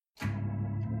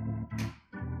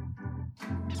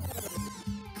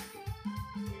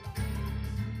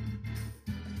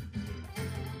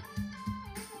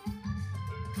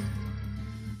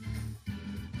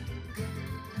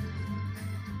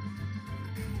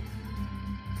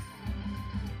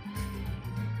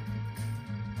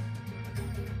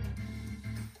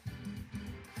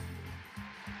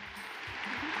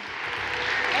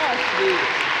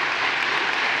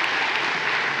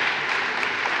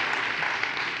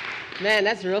Man,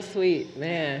 that's real sweet,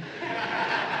 man.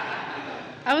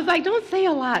 I was like, don't say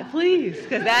a lot, please,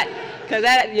 because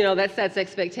that sets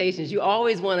expectations. You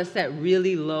always want to set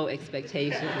really low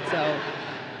expectations.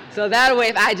 So that way,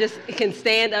 if I just can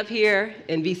stand up here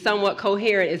and be somewhat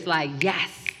coherent, it's like,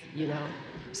 yes.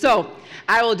 So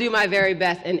I will do my very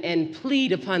best and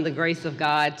plead upon the grace of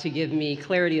God to give me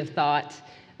clarity of thought,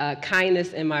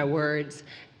 kindness in my words,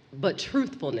 but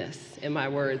truthfulness in my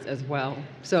words as well.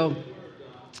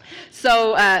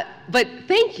 But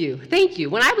thank you.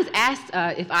 When I was asked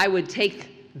if I would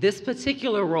take this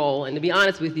particular role, and to be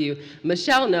honest with you,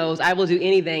 Michelle knows I will do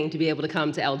anything to be able to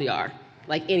come to LDR,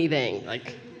 like anything,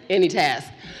 like any task.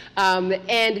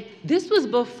 And this was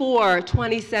before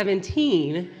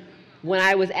 2017 when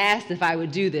I was asked if I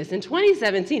would do this. And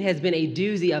 2017 has been a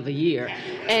doozy of a year.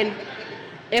 And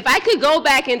if I could go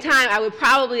back in time, I would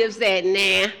probably have said,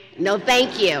 nah, no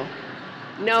thank you.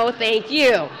 No thank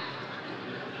you.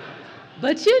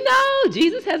 But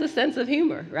Jesus has a sense of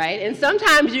humor, right? And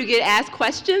sometimes you get asked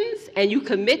questions and you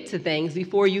commit to things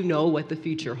before you know what the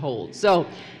future holds. So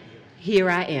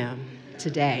here I am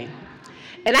today.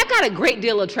 And I've got a great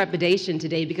deal of trepidation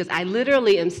today because I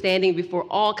literally am standing before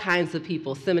all kinds of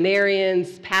people,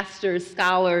 seminarians, pastors,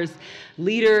 scholars,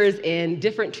 leaders in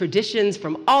different traditions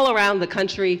from all around the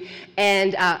country.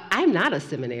 And I'm not a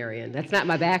seminarian. That's not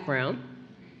my background.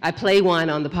 I play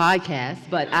one on the podcast,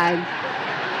 but I'm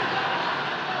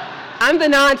the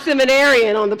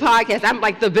non-seminarian on the podcast. I'm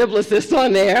like the biblicist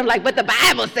on there. I'm like, but the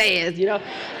Bible says,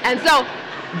 And so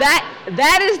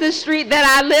that is the street that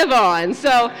I live on.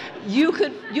 So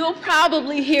you'll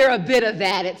probably hear a bit of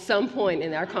that at some point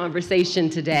in our conversation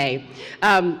today.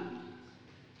 I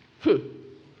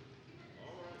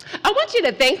want you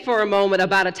to think for a moment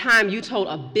about a time you told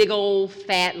a big old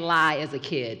fat lie as a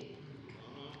kid.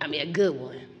 I mean, a good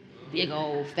one. Big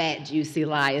old fat juicy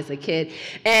lie as a kid.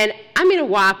 And I mean a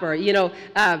whopper,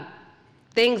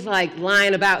 things like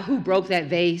lying about who broke that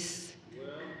vase,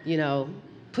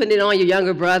 putting it on your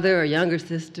younger brother or younger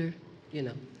sister.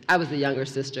 I was the younger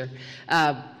sister.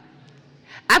 I've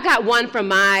got one from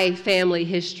my family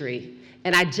history,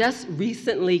 and I just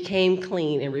recently came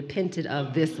clean and repented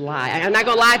of this lie. I'm not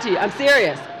gonna lie to you, I'm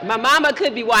serious. My mama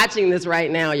could be watching this right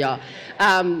now, y'all.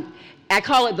 I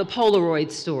call it the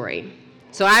Polaroid story.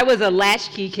 So I was a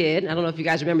latchkey kid. I don't know if you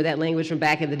guys remember that language from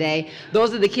back in the day.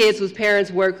 Those are the kids whose parents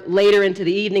work later into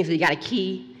the evening, so you got a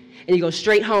key, and you go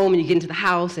straight home and you get into the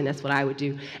house, and that's what I would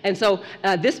do. And so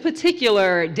this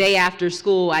particular day after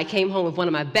school, I came home with one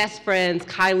of my best friends,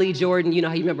 Kylie Jordan. You know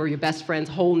how you remember your best friend's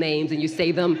whole names, and you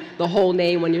say them the whole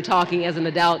name when you're talking as an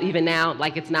adult, even now,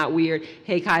 like it's not weird.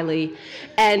 Hey, Kylie.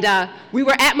 And we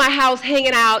were at my house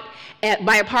hanging out, at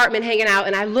my apartment hanging out,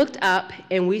 and I looked up,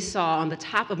 and we saw on the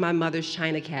top of my mother's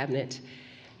china cabinet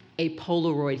a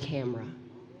Polaroid camera.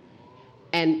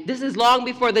 And this is long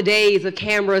before the days of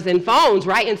cameras and phones,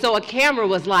 right? And so a camera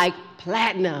was like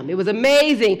platinum. It was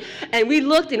amazing. And we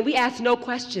looked and we asked no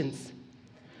questions.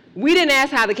 We didn't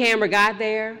ask how the camera got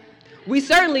there. We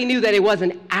certainly knew that it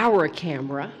wasn't our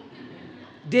camera.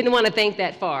 Didn't want to think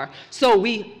that far. So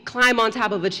we climb on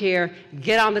top of a chair,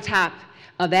 get on the top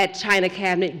of that china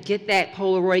cabinet, get that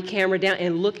Polaroid camera down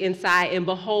and look inside, and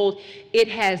behold, it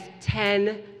has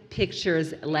 10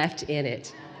 pictures left in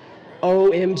it.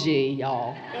 OMG,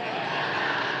 y'all.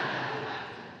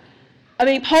 I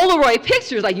mean, Polaroid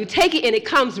pictures, like you take it and it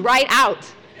comes right out.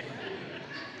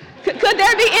 Could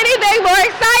there be anything more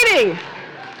exciting?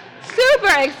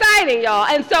 Super exciting, y'all.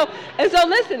 And so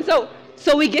listen, so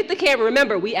we get the camera.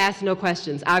 Remember, we asked no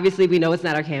questions. Obviously, we know it's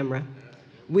not our camera.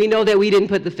 We know that we didn't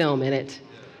put the film in it.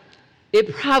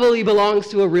 It probably belongs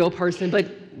to a real person, but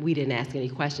we didn't ask any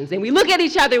questions. And we look at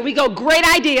each other and we go, great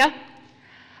idea.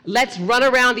 Let's run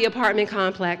around the apartment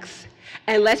complex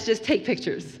and let's just take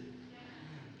pictures.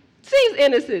 Seems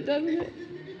innocent, doesn't it?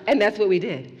 And that's what we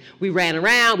did. We ran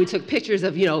around, we took pictures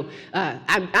of,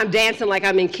 I'm dancing like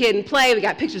I'm in Kid and Play. We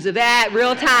got pictures of that,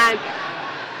 real time.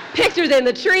 Pictures in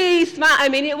the trees, smile. I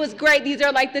mean, it was great. These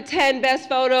are like the 10 best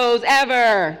photos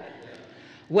ever.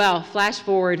 Well, flash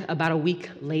forward about a week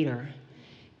later.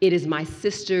 It is my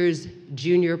sister's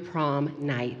junior prom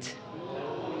night.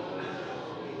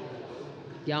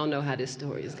 Y'all know how this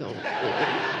story is going to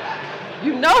end.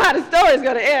 You know how the story is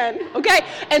going to end, okay?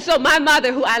 And so my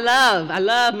mother, who I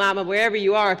love Mama, wherever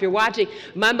you are, if you're watching,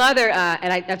 my mother,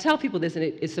 and I tell people this and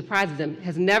it surprises them,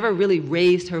 has never really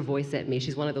raised her voice at me.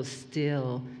 She's one of those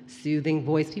still, soothing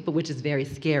voice people, which is very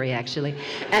scary, actually.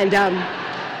 And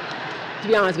to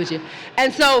be honest with you.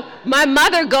 And so my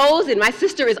mother goes, and my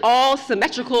sister is all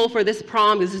symmetrical for this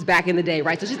prom. This is back in the day,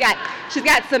 right? So she's got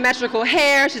symmetrical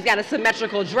hair, she's got a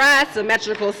symmetrical dress,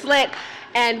 symmetrical slit,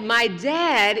 And my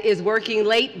dad is working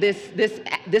late this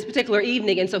particular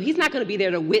evening, and so he's not going to be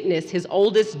there to witness his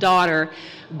oldest daughter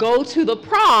go to the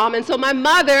prom. And so my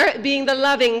mother, being the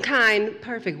loving, kind,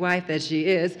 perfect wife that she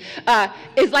is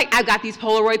like, I've got these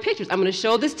Polaroid pictures. I'm going to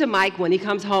show this to Mike when he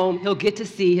comes home. He'll get to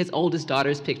see his oldest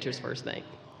daughter's pictures first thing.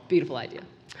 Beautiful idea.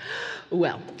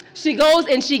 Well, she goes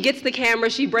and she gets the camera,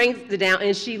 she brings it down,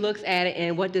 and she looks at it,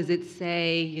 and what does it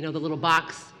say? You know, the little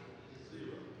box?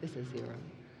 It says 0.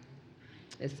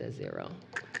 It says 0.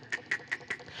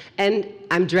 And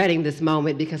I'm dreading this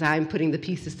moment because I'm putting the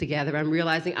pieces together. I'm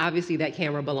realizing, obviously, that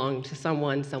camera belonged to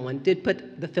someone. Someone did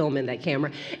put the film in that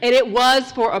camera, and it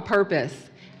was for a purpose.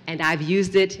 And I've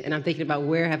used it, and I'm thinking about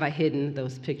where have I hidden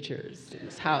those pictures in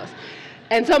this house.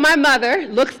 And so my mother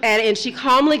looks at it, and she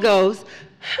calmly goes,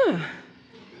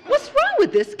 what's wrong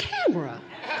with this camera?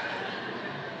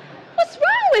 What's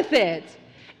wrong with it?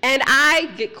 And I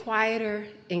get quieter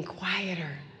and quieter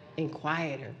and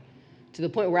quieter to the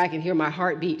point where I can hear my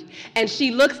heartbeat. And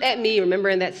she looks at me,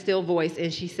 remembering that still voice,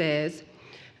 and she says,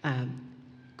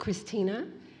 Christina,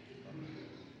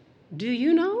 do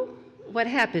you know what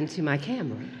happened to my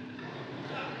camera?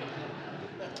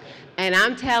 And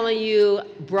I'm telling you,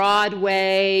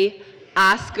 Broadway,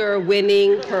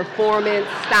 Oscar-winning performance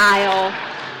style.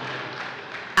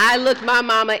 I looked my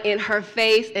mama in her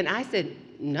face, and I said,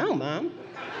 no, Mom.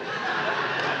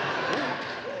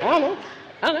 I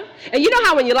don't know. And you know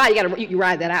how when you lie, you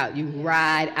ride that out. You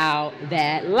ride out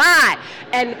that lie.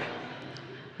 And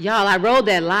y'all, I rode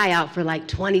that lie out for like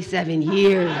 27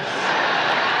 years.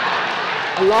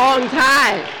 A long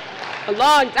time. A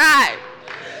long time.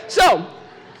 So,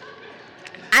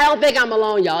 I don't think I'm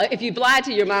alone, y'all. If you've lied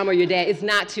to your mom or your dad, it's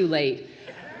not too late.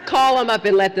 Call them up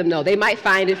and let them know. They might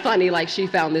find it funny like she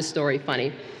found this story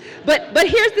funny. But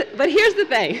here's the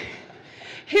thing.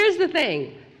 Here's the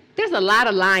thing. There's a lot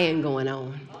of lying going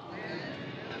on.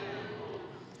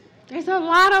 There's a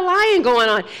lot of lying going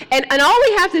on. And all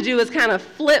we have to do is kind of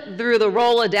flip through the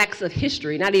Rolodex of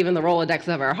history, not even the Rolodex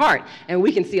of our heart, and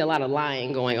we can see a lot of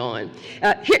lying going on.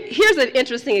 Here's an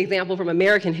interesting example from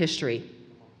American history.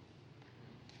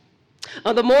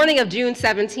 On the morning of June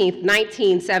 17,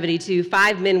 1972,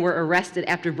 5 men were arrested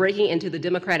after breaking into the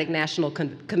Democratic National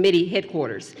Committee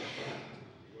headquarters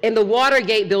in the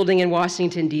Watergate building in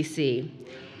Washington, D.C.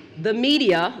 The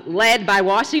media, led by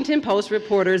Washington Post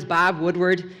reporters Bob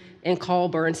Woodward and Carl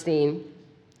Bernstein,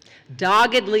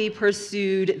 doggedly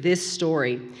pursued this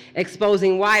story,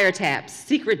 exposing wiretaps,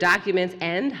 secret documents,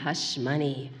 and hush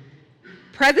money.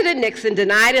 President Nixon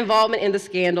denied involvement in the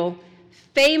scandal,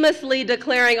 famously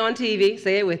declaring on TV,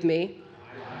 say it with me.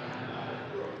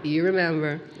 You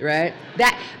remember, right?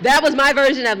 That was my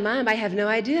version of, Mom, I have no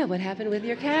idea what happened with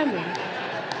your camera.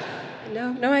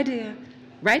 No idea,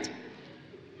 right?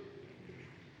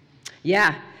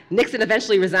 Yeah, Nixon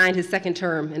eventually resigned his second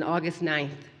term in August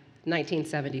 9th,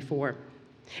 1974.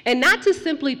 And not to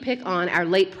simply pick on our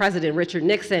late president, Richard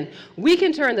Nixon, we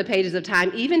can turn the pages of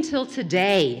time even till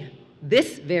today,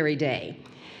 this very day,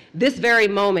 this very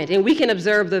moment, and we can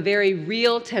observe the very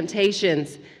real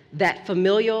temptations that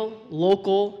familial,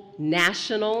 local,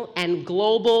 national, and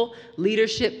global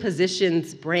leadership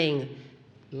positions bring.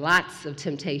 Lots of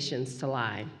temptations to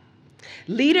lie.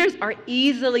 Leaders are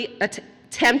easily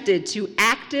tempted to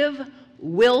active,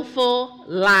 willful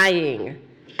lying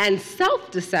and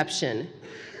self-deception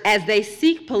as they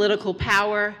seek political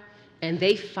power and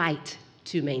they fight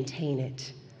to maintain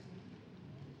it.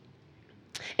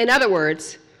 In other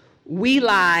words, we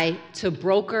lie to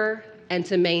broker and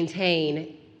to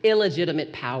maintain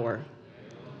illegitimate power.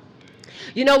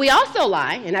 You know, we also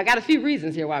lie, and I got a few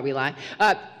reasons here why we lie.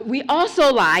 We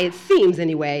also lie, it seems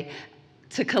anyway,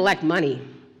 to collect money.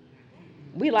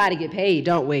 We lie to get paid,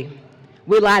 don't we?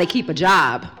 We lie to keep a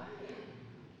job.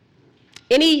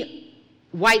 Any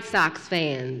White Sox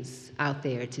fans out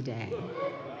there today?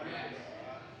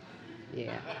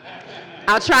 Yeah.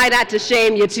 I'll try not to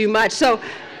shame you too much. So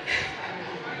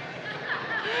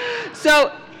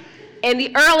in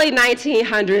the early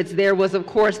 1900s, there was, of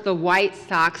course, the White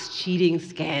Sox cheating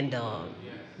scandal,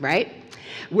 right?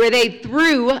 Where they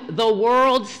threw the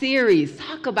World Series.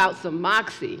 Talk about some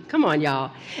moxie. Come on,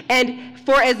 y'all. And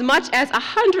for as much as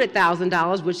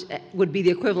 $100,000, which would be the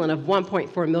equivalent of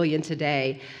 $1.4 million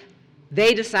today,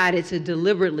 they decided to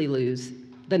deliberately lose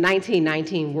the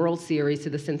 1919 World Series to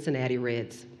the Cincinnati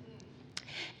Reds.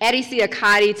 Eddie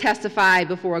Siacotti testified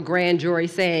before a grand jury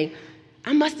saying,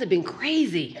 I must have been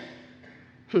crazy.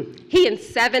 He and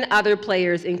 7 other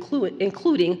players,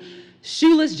 including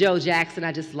Shoeless Joe Jackson,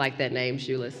 I just like that name,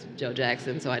 Shoeless Joe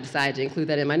Jackson, so I decided to include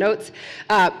that in my notes.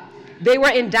 They were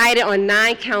indicted on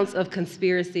 9 counts of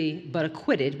conspiracy, but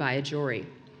acquitted by a jury.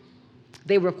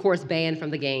 They were, of course, banned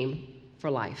from the game for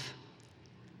life.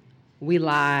 We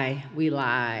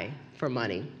lie for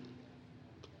money.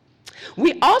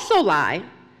 We also lie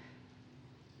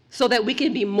so that we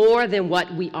can be more than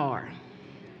what we are.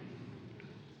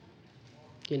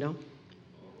 You know?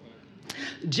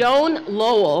 Joan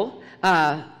Lowell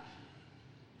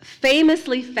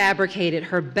famously fabricated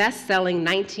her best-selling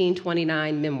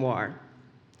 1929 memoir.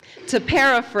 To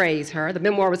paraphrase her, the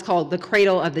memoir was called The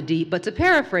Cradle of the Deep, but to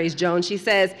paraphrase Joan, she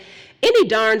says, any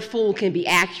darn fool can be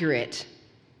accurate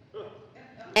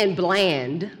and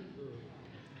bland.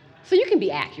 So you can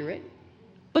be accurate,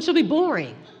 but you'll be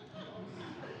boring.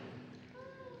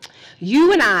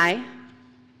 You and I,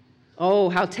 oh,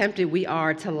 how tempted we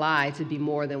are to lie to be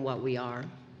more than what we are.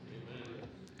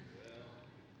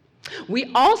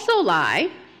 We also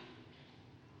lie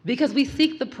because we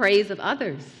seek the praise of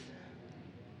others.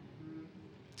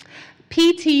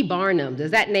 P.T. Barnum,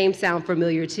 does that name sound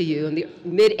familiar to you? In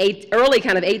the early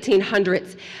kind of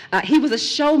 1800s, he was a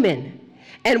showman.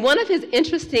 And one of his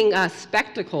interesting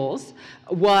spectacles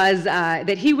was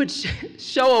that he would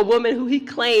show a woman who he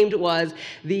claimed was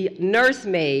the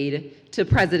nursemaid to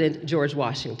President George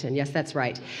Washington. Yes, that's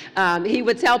right. He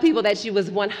would tell people that she was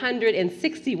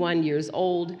 161 years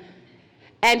old.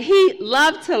 And he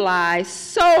loved to lie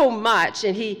so much,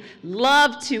 and he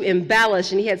loved to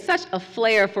embellish, and he had such a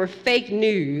flair for fake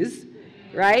news,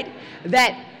 right,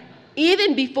 that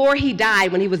even before he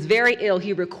died, when he was very ill,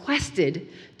 he requested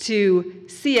to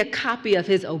see a copy of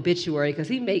his obituary because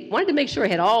he wanted to make sure he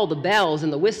had all the bells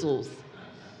and the whistles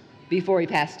before he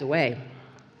passed away.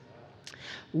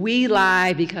 We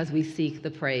lie because we seek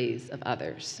the praise of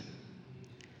others.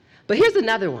 But here's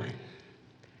another one.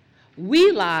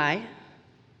 We lie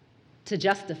to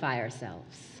justify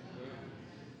ourselves,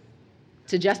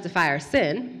 to justify our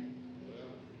sin,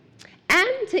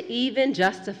 and to even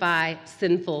justify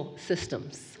sinful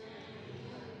systems.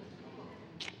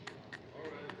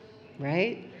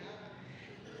 Right?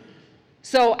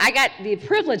 So I got the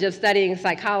privilege of studying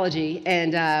psychology,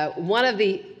 and one of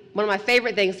my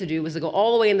favorite things to do was to go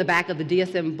all the way in the back of the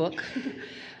DSM book,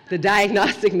 the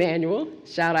diagnostic manual,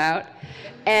 shout out,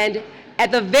 and at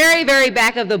the very, very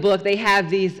back of the book, they have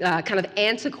these kind of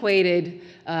antiquated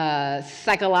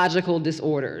psychological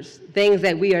disorders, things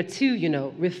that we are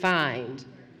too, refined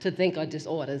to think are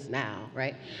disorders now,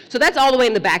 right? So that's all the way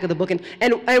in the back of the book. And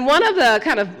one of the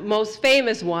kind of most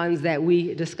famous ones that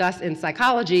we discuss in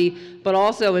psychology, but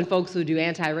also in folks who do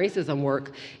anti-racism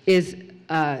work, is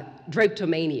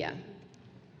drapetomania.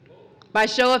 By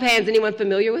show of hands, anyone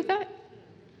familiar with that?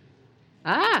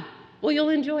 Well, you'll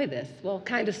enjoy this. Well,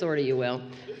 kind of, sort of, you will.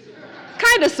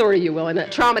 Kind of, sort of, you will, in a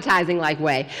traumatizing-like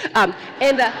way.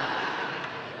 In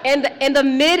the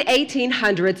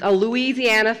mid-1800s, a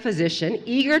Louisiana physician,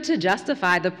 eager to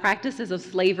justify the practices of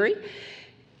slavery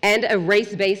and a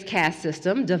race-based caste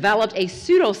system, developed a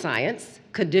pseudoscience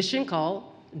condition called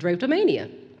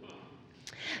drapetomania.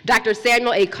 Dr.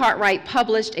 Samuel A. Cartwright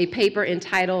published a paper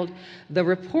entitled The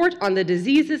Report on the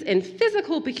Diseases and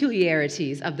Physical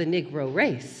Peculiarities of the Negro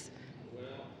Race.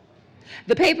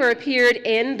 The paper appeared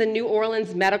in the New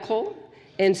Orleans Medical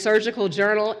and Surgical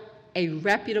Journal, a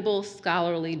reputable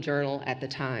scholarly journal at the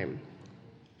time.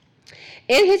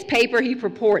 In his paper, he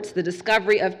purports the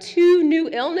discovery of 2 new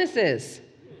illnesses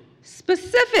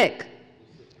specific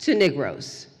to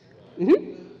Negroes.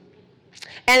 Mm-hmm.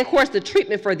 And of course, the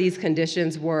treatment for these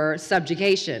conditions were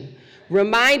subjugation,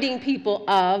 reminding people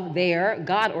of their,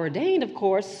 God-ordained, of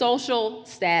course, social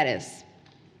status.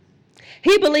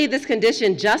 He believed this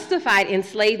condition justified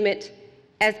enslavement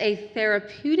as a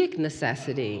therapeutic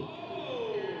necessity.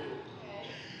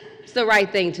 It's the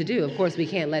right thing to do. Of course, we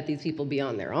can't let these people be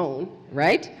on their own,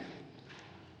 right?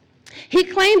 He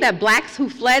claimed that blacks who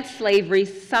fled slavery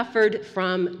suffered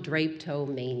from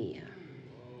drapetomania.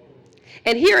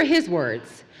 And here are his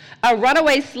words. A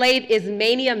runaway slave is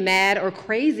mania, mad, or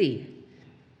crazy.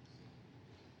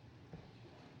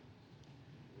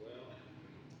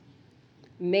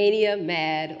 Mania,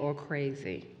 mad, or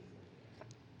crazy.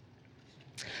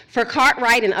 For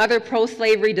Cartwright and other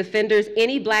pro-slavery defenders,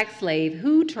 any black slave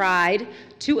who tried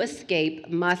to escape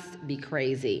must be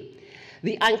crazy.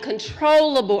 The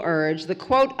uncontrollable urge, the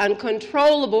quote,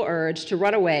 uncontrollable urge to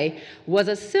run away was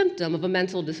a symptom of a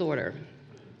mental disorder.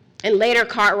 And later,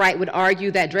 Cartwright would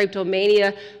argue that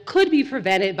drapetomania could be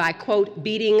prevented by, quote,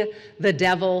 beating the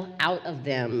devil out of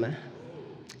them,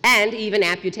 and even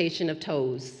amputation of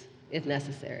toes, if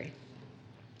necessary.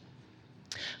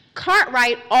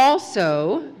 Cartwright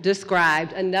also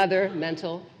described another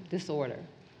mental disorder.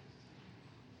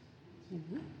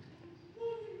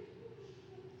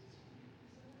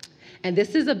 And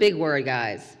this is a big word,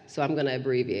 guys, so I'm going to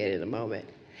abbreviate it in a moment.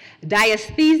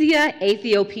 Dysesthesia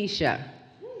aethiopecia.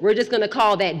 We're just going to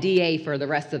call that DA for the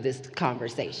rest of this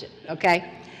conversation,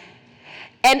 okay?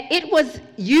 And it was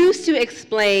used to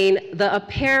explain the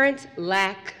apparent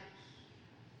lack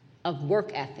of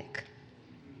work ethic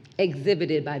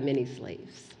exhibited by many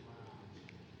slaves.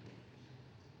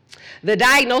 The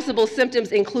diagnosable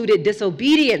symptoms included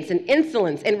disobedience and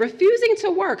insolence and refusing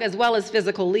to work, as well as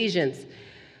physical lesions.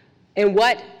 And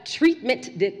what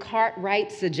treatment did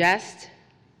Cartwright suggest?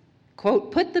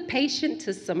 Quote, put the patient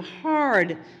to some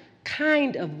hard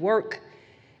kind of work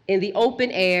in the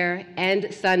open air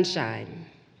and sunshine,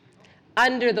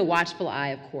 under the watchful eye,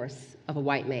 of course, of a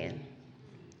white man.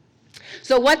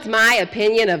 So what's my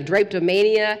opinion of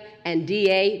drapetomania and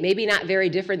DA? Maybe not very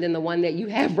different than the one that you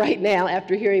have right now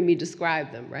after hearing me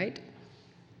describe them, right?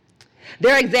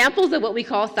 They're examples of what we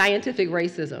call scientific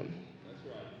racism.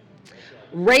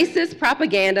 Racist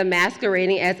propaganda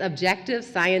masquerading as objective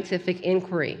scientific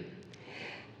inquiry.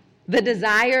 The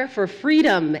desire for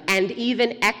freedom and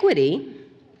even equity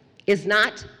is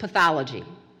not pathology.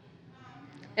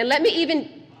 And let me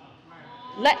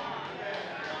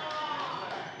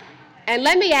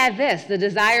add this, the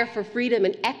desire for freedom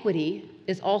and equity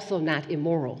is also not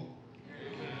immoral.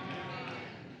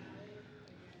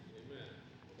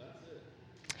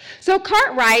 So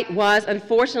Cartwright was,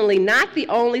 unfortunately, not the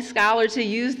only scholar to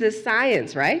use this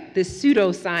science, right? This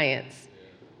pseudoscience.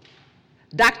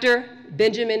 Dr.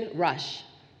 Benjamin Rush,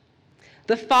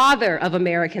 the father of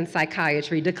American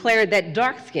psychiatry, declared that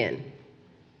dark skin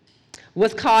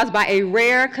was caused by a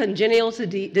rare congenital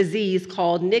disease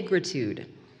called nigritude,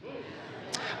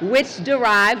 which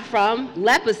derived from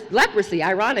leprosy,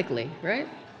 ironically, right?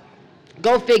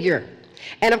 Go figure.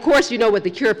 And of course, you know what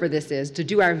the cure for this is, to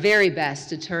do our very best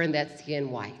to turn that skin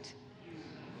white.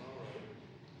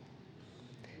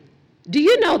 Do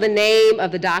you know the name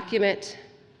of the document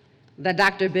that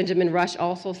Dr. Benjamin Rush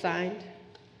also signed?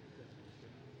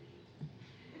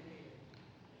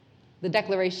 The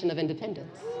Declaration of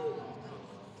Independence.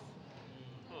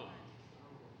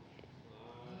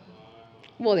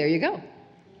 Well, there you go.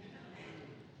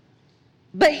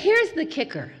 But here's the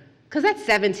kicker, because that's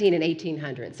 17 and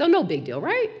 1800, so no big deal,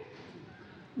 right?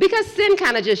 Because sin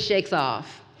kind of just shakes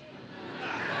off.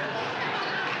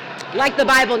 Like the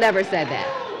Bible never said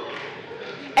that.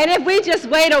 And if we just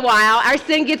wait a while, our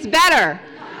sin gets better.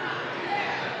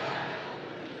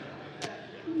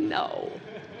 No.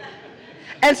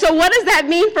 And so what does that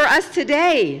mean for us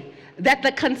today? That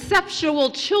the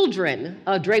conceptual children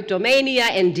of drapetomania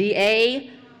and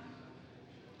DA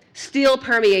still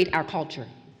permeate our culture.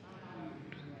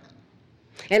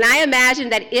 And I imagine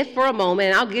that if for a moment,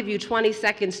 and I'll give you 20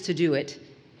 seconds to do it,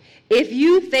 if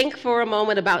you think for a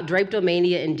moment about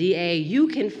drapetomania and DA, you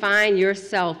can find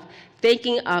yourself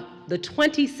thinking of the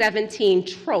 2017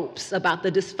 tropes about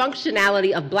the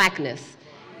dysfunctionality of blackness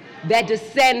that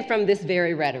descend from this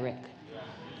very rhetoric.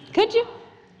 Could you?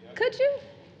 Could you?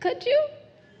 Could you?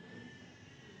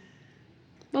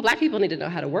 Well, black people need to know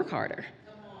how to work harder.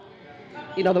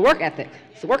 You know, the work ethic.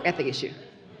 It's a work ethic issue.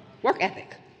 Work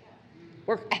ethic.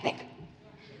 Work ethic.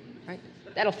 Right?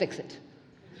 That'll fix it.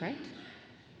 Right?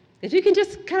 If you can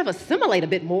just kind of assimilate a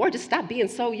bit more, just stop being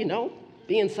so,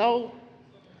 being so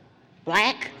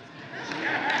black.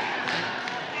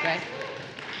 Right?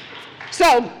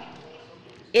 So,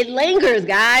 it lingers,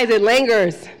 guys, it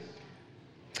lingers.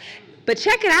 But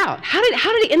check it out. How did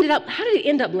it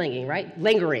end up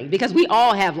lingering? Because we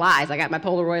all have lies. I got my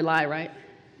Polaroid lie, right?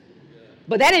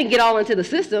 But that didn't get all into the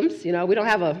systems. We don't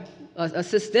have a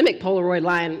systemic Polaroid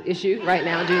line issue right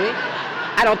now, do we?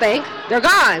 I don't think. They're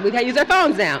gone. We've had to use our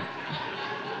phones now.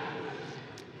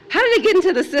 How did it get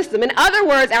into the system? In other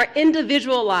words, our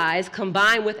individual lies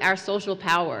combined with our social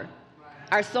power,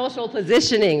 our social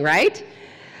positioning, right?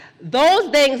 Those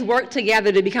things work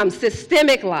together to become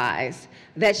systemic lies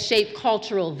that shape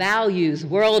cultural values,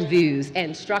 worldviews,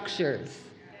 and structures.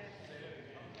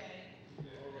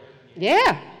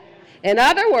 Yeah. In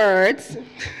other words,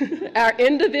 our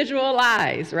individual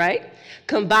lies, right,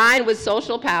 combined with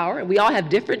social power, and we all have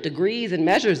different degrees and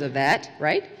measures of that,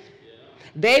 right?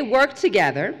 They work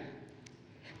together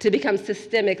to become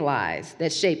systemic lies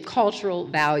that shape cultural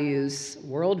values,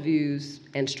 worldviews,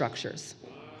 and structures.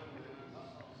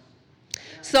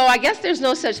 So I guess there's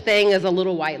no such thing as a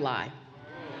little white lie.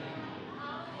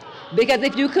 Because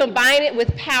if you combine it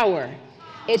with power,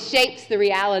 it shapes the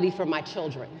reality for my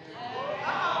children.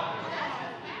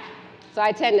 So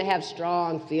I tend to have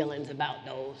strong feelings about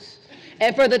those.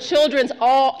 And for the children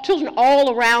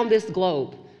all around this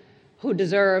globe who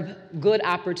deserve good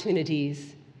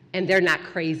opportunities, and they're not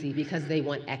crazy because they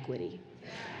want equity.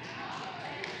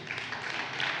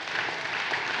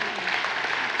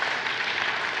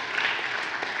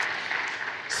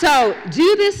 So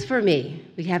do this for me.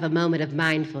 We have a moment of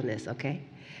mindfulness, okay?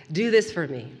 Do this for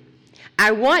me. I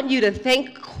want you to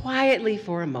think quietly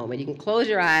for a moment. You can close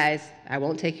your eyes. I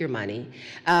won't take your money.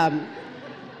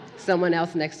 Someone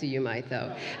else next to you might,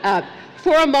 though.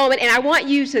 For a moment, and I want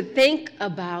you to think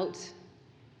about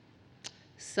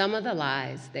some of the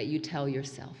lies that you tell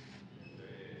yourself.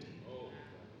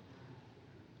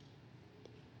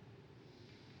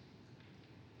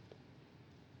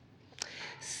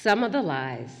 Some of the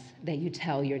lies that you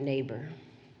tell your neighbor,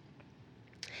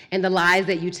 and the lies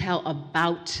that you tell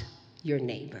about your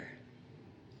neighbor,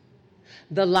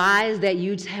 the lies that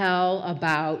you tell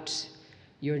about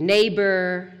your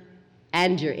neighbor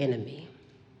and your enemy.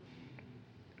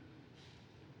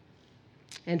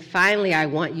 And finally, I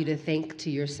want you to think to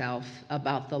yourself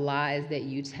about the lies that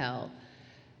you tell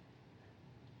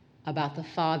about the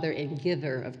Father and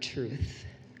giver of truth,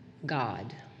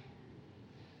 God.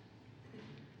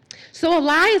 So a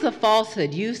lie is a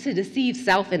falsehood used to deceive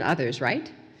self and others,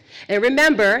 right? And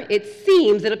remember, it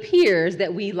appears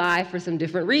that we lie for some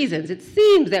different reasons. It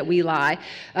seems that we lie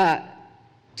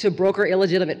to broker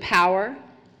illegitimate power,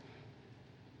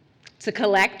 to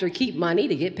collect or keep money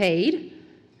to get paid,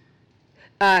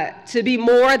 to be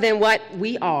more than what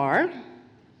we are,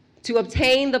 to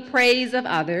obtain the praise of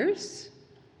others.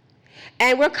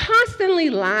 And we're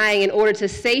constantly lying in order to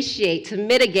satiate, to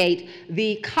mitigate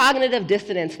the cognitive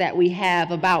dissonance that we have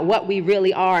about what we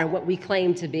really are and what we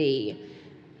claim to be,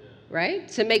 right?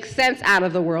 To make sense out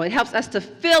of the world. It helps us to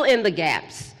fill in the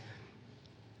gaps.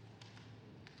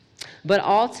 But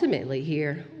ultimately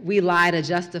here, we lie to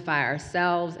justify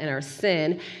ourselves and our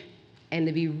sin. And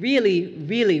to be really,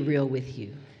 really real with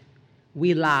you,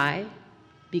 we lie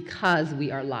because we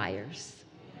are liars.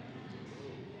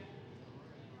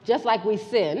 Just like we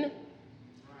sin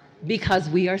because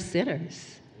we are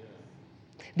sinners.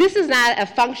 This is not a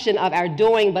function of our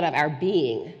doing, but of our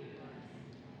being.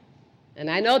 And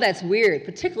I know that's weird,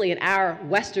 particularly in our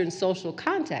Western social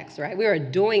context, right? We're a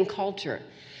doing culture.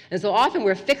 And so often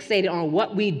we're fixated on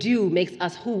what we do makes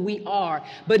us who we are.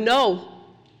 But no,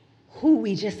 who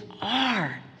we just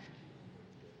are.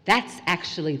 That's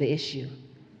actually the issue.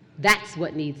 That's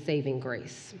what needs saving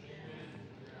grace.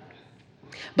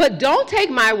 But don't take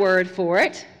my word for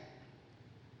it.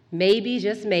 Maybe,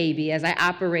 just maybe, as I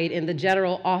operate in the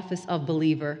general office of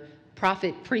believer,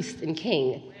 prophet, priest, and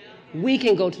king, we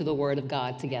can go to the Word of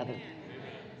God together.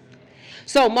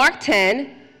 So Mark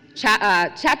 10,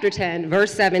 chapter 10,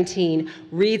 verse 17,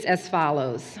 reads as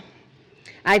follows.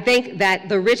 I think that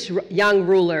the rich young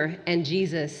ruler and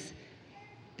Jesus,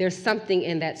 there's something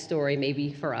in that story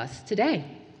maybe for us today.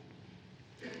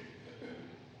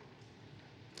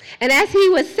 And as he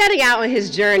was setting out on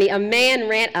his journey, a man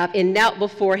ran up and knelt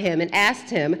before him and asked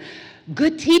him,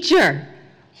 "Good teacher,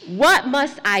 what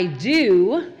must I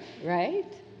do," right,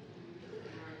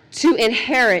 "to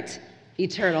inherit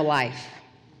eternal life?"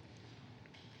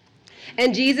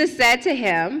 And Jesus said to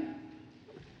him,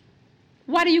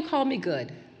 "Why do you call me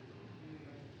good?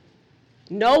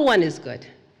 No one is good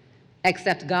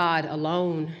except God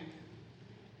alone.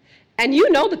 And you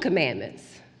know the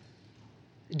commandments.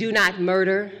 Do not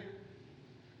murder.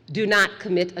 Do not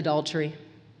commit adultery.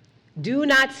 Do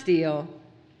not steal.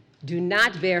 Do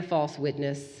not bear false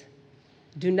witness.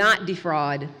 Do not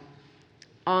defraud.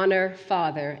 Honor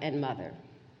father and mother."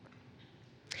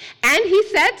 And he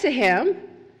said to him,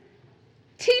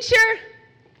 "Teacher,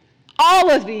 all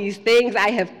of these things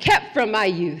I have kept from my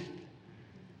youth."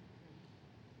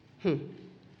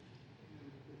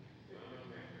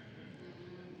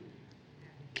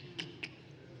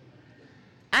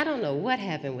 I don't know what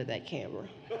happened with that camera.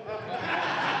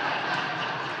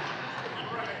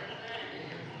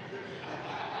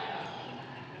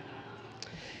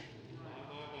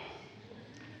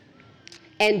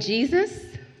 And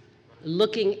Jesus,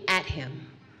 looking at him.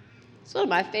 So one of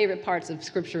my favorite parts of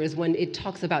Scripture is when it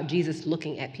talks about Jesus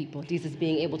looking at people, Jesus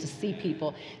being able to see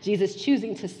people, Jesus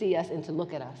choosing to see us and to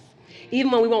look at us.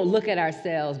 Even when we won't look at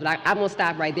ourselves, but I'm going to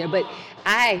stop right there. But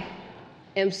I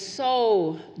am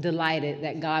so delighted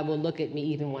that God will look at me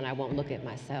even when I won't look at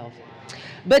myself.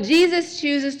 But Jesus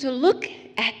chooses to look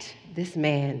at this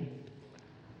man.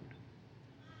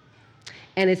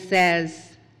 And it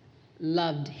says,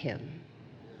 loved him.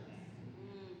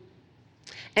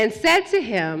 And said to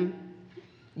him,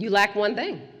 "You lack one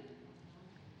thing.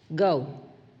 Go,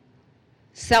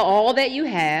 sell all that you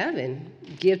have and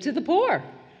give to the poor.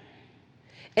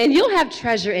 And you'll have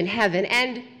treasure in heaven,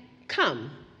 and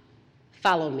come,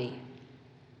 follow me."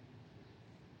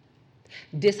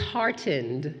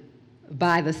 Disheartened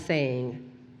by the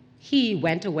saying, he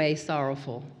went away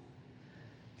sorrowful,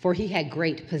 for he had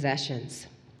great possessions.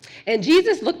 And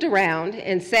Jesus looked around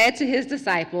and said to his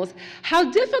disciples,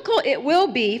 "How difficult it will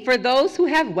be for those who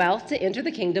have wealth to enter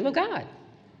the kingdom of God."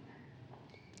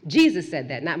 Jesus said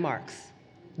that, not Marx.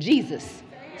 Jesus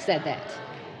said that.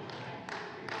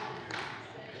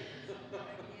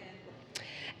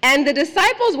 And the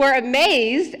disciples were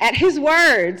amazed at his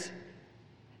words.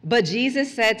 But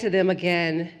Jesus said to them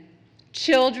again,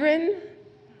 "Children,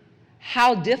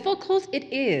 how difficult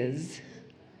it is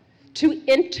to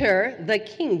enter the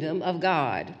kingdom of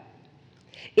God.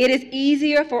 It is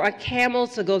easier for a camel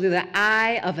to go through the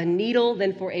eye of a needle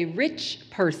than for a rich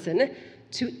person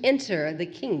to enter the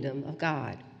kingdom of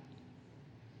God."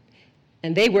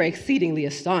 And they were exceedingly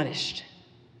astonished.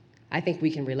 I think we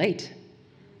can relate.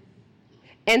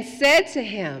 And said to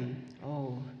him,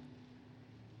 "Oh,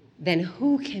 then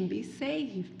who can be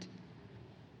saved?"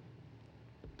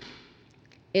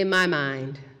 In my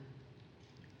mind,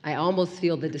 I almost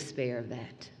feel the despair of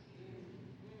that.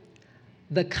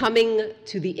 The coming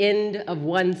to the end of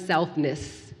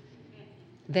oneselfness.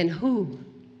 Then who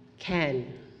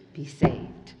can be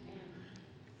saved?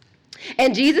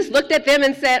 And Jesus looked at them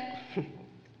and said,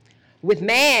 "With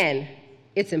man,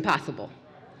 it's impossible.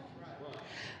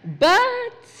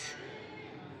 But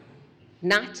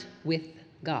not with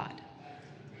God.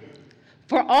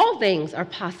 For all things are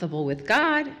possible with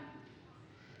God."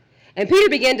 And Peter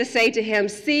began to say to him,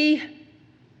 "See,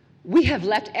 we have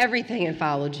left everything and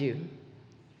followed you."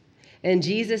 And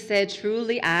Jesus said,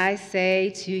 "Truly I say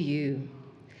to you,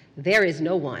 there is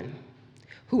no one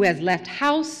who has left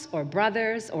house or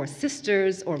brothers or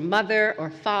sisters or mother or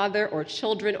father or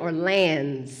children or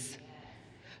lands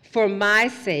for my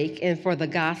sake and for the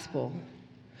gospel,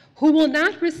 who will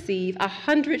not receive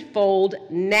 100-fold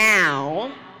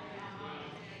now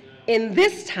in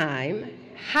this time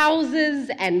houses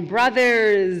and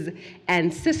brothers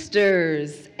and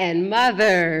sisters and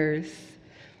mothers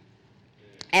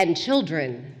and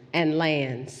children and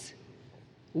lands,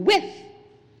 with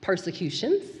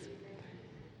persecutions,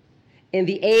 in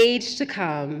the age to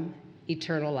come,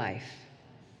 eternal life.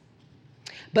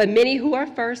 But many who are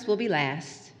first will be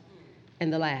last,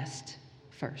 and the last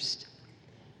first."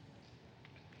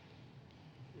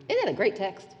 Isn't that a great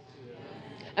text?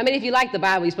 I mean, if you like the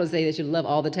Bible, you're supposed to say that you love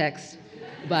all the text.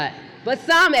 But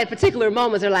some at particular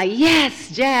moments are like, "Yes,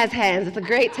 jazz hands, it's a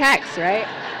great text," right?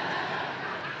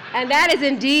 And that is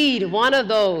indeed one of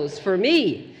those for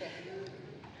me.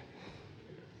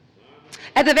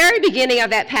 At the very beginning of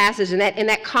that passage, in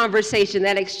that conversation,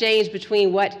 that exchange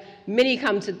between what many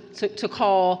come to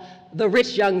call the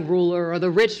rich young ruler or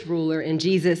the rich ruler and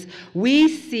Jesus, we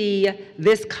see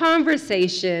this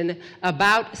conversation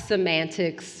about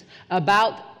semantics,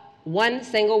 about one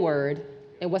single word.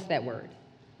 And what's that word?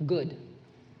 Good.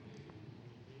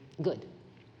 Good.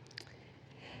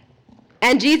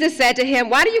 And Jesus said to him,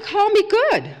 "Why do you call me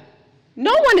good?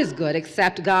 No one is good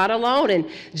except God alone." And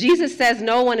Jesus says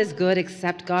no one is good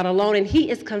except God alone. And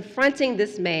he is confronting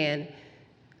this man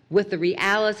with the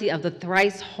reality of the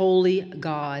thrice holy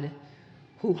God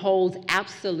who holds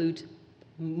absolute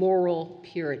moral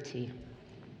purity.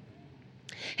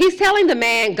 He's telling the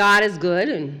man God is good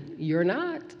and you're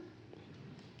not.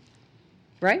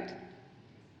 Right?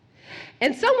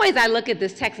 In some ways, I look at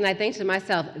this text and I think to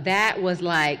myself, that was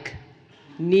like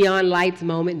neon lights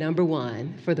moment number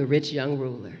one for the rich young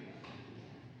ruler.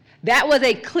 That was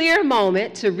a clear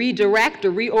moment to redirect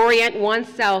or reorient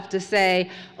oneself to say,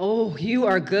 "Oh, you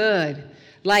are good."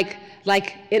 Like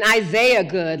in Isaiah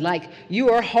good, like you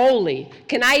are holy.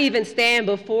 Can I even stand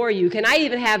before you? Can I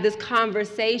even have this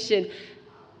conversation?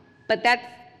 But that's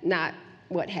not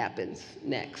what happens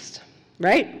next,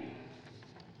 right?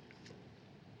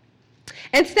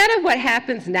 Instead of what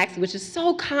happens next, which is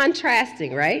so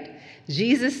contrasting, right?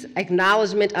 Jesus'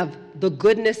 acknowledgement of the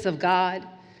goodness of God.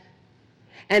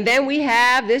 And then we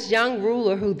have this young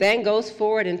ruler who then goes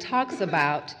forward and talks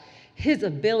about his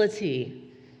ability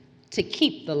to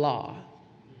keep the law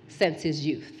since his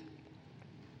youth.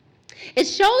 It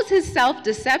shows his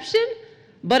self-deception,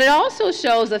 but it also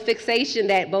shows a fixation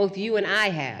that both you and I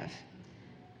have.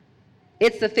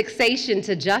 It's the fixation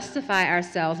to justify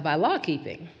ourselves by law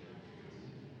keeping.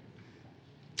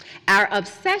 Our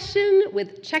obsession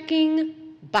with checking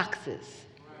boxes.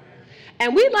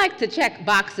 And we like to check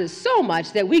boxes so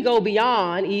much that we go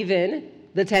beyond even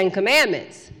the 10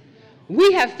 Commandments.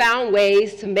 We have found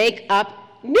ways to make up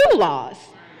new laws,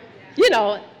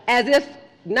 as if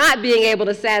not being able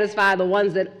to satisfy the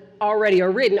ones that already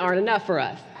are written aren't enough for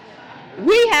us.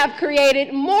 We have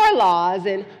created more laws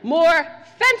and more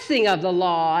fencing of the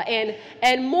law and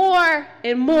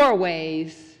more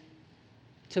ways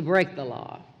to break the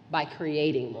law by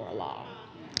creating more law.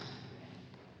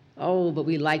 Oh, but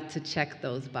we like to check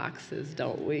those boxes,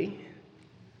 don't we?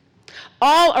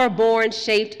 All are born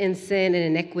shaped in sin and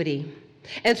iniquity.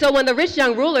 And so when the rich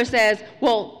young ruler says,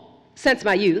 well, since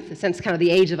my youth, since kind of the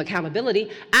age of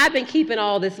accountability, I've been keeping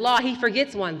all this law, he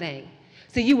forgets one thing.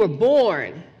 So you were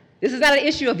born. This is not an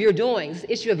issue of your doing, it's an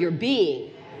issue of your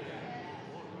being.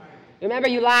 Remember,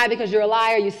 you lie because you're a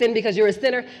liar, you sin because you're a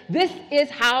sinner. This is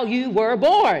how you were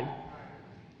born.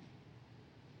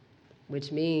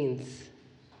 Which means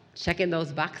checking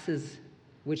those boxes,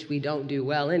 which we don't do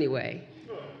well anyway,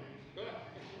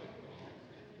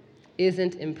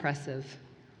 isn't impressive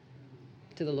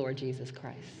to the Lord Jesus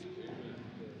Christ.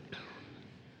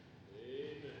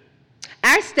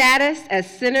 Our status as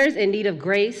sinners in need of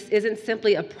grace isn't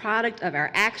simply a product of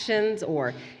our actions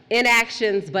or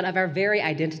inactions, but of our very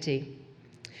identity.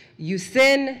 You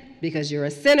sin because you're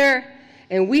a sinner,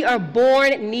 and we are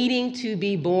born needing to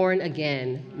be born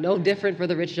again. No different for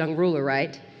the rich young ruler,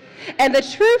 right? And the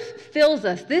truth fills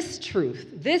us, this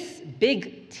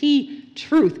big T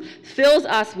truth, fills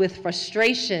us with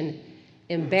frustration,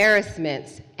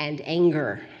 embarrassment, and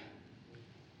anger.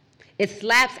 It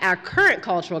slaps our current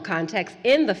cultural context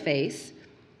in the face,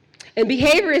 and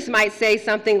behaviorists might say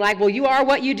something like, well, you are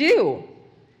what you do.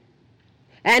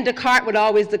 And Descartes would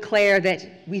always declare that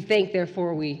we think,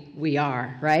 therefore we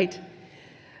are, right?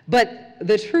 But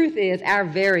the truth is, our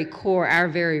very core, our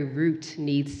very root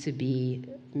needs to be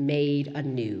made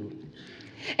anew.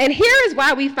 And here is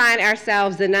why we find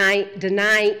ourselves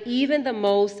denying even the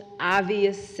most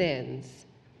obvious sins.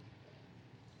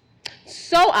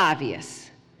 So obvious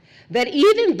that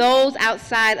even those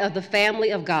outside of the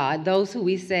family of God, those who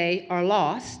we say are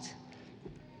lost,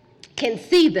 can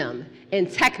see them in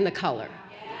technicolor.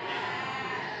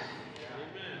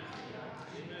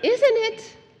 Isn't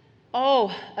it,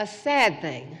 a sad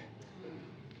thing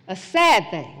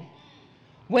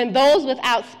when those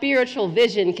without spiritual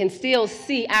vision can still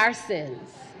see our sins?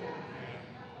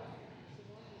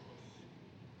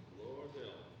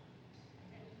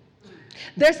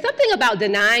 There's something about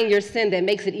denying your sin that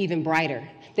makes it even brighter,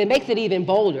 that makes it even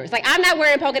bolder. It's like, I'm not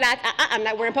wearing polka dots. I'm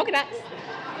not wearing polka dots.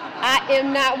 I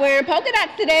am not wearing polka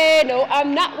dots today. No,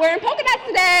 I'm not wearing polka dots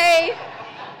today.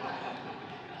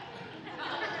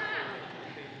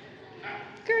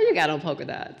 Girl, you got on polka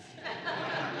dots.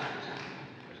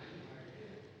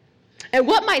 And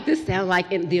what might this sound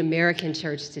like in the American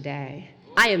church today?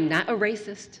 I am not a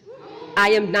racist. I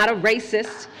am not a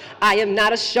racist. I am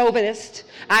not a chauvinist.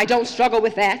 I don't struggle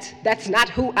with that. That's not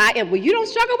who I am. Well, you don't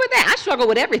struggle with that. I struggle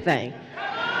with everything.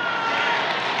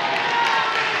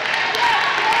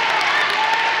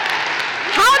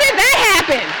 How did that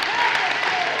happen?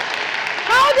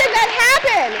 How did that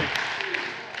happen?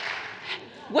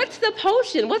 What's the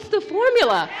potion? What's the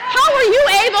formula? How are you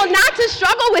able not to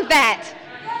struggle with that?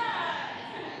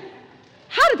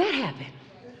 How did that happen?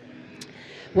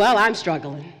 Well, I'm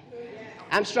struggling.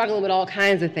 I'm struggling with all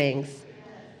kinds of things.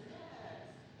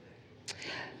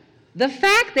 The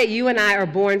fact that you and I are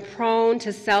born prone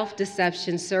to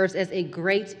self-deception serves as a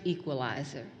great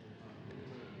equalizer.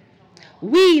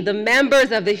 We, the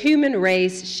members of the human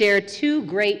race, share two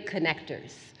great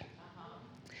connectors.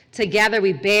 Together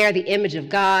we bear the image of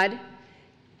God,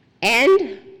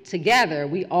 and together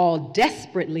we all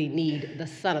desperately need the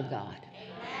Son of God.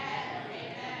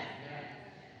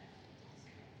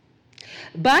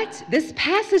 But this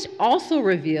passage also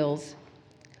reveals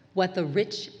what the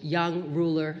rich young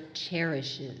ruler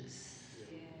cherishes.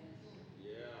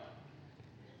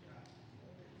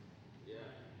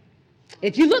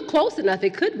 If you look close enough,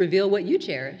 it could reveal what you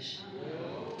cherish.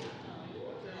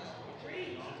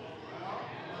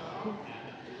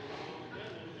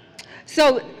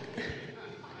 So,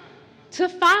 to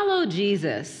follow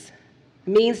Jesus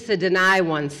means to deny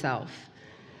oneself,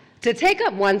 to take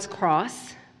up one's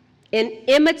cross in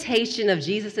imitation of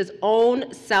Jesus'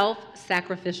 own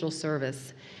self-sacrificial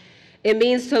service. It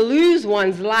means to lose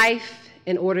one's life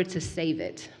in order to save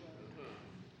it.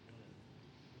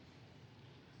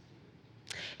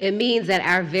 It means that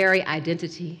our very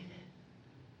identity,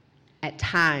 at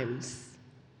times,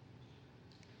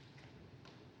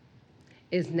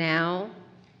 is now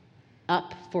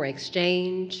up for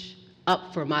exchange,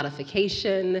 up for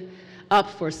modification, up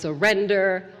for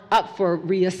surrender, up for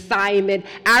reassignment.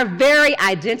 Our very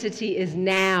identity is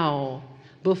now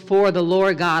before the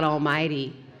Lord God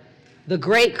Almighty, the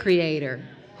great Creator,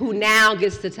 who now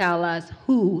gets to tell us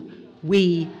who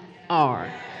we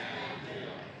are.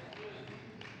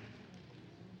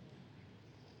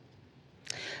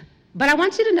 But I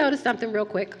want you to notice something real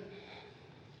quick.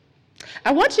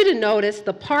 I want you to notice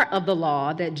the part of the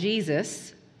law that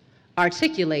Jesus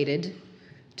articulated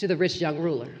to the rich young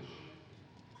ruler.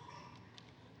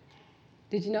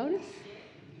 Did you notice?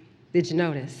 Did you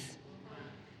notice?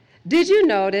 Did you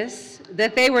notice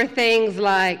that they were things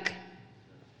like,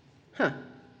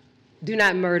 do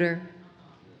not murder,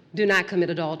 do not commit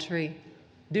adultery,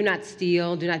 do not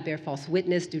steal, do not bear false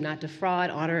witness, do not defraud,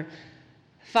 honor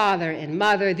father and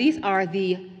mother. These are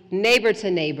the neighbor to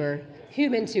neighbor,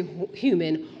 human to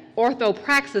human,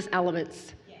 orthopraxis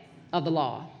elements of the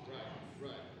law.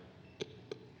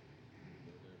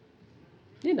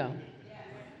 You know.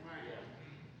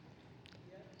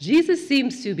 Jesus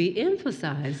seems to be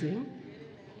emphasizing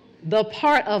the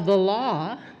part of the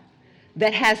law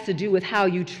that has to do with how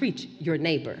you treat your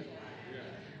neighbor.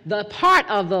 The part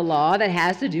of the law that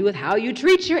has to do with how you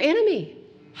treat your enemy,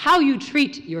 how you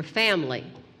treat your family.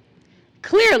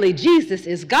 Clearly, Jesus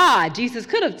is God. Jesus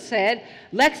could have said,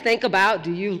 let's think about,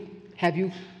 have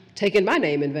you taken my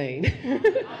name in vain?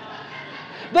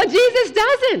 But Jesus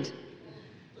doesn't.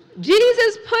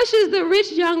 Jesus pushes the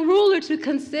rich young ruler to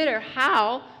consider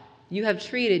how you have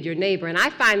treated your neighbor. And I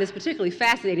find this particularly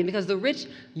fascinating because the rich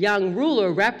young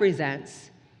ruler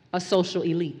represents a social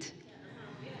elite.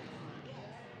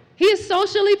 He is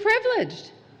socially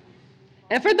privileged.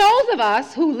 And for those of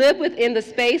us who live within the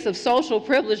space of social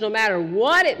privilege, no matter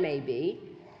what it may be,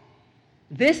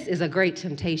 this is a great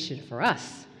temptation for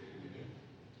us.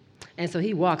 And so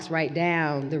he walks right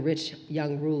down the rich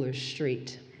young ruler's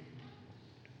street.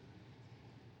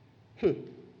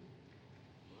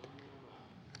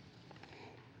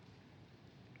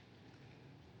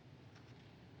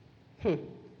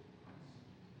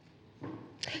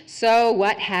 So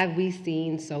what have we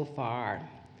seen so far?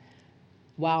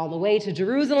 While on the way to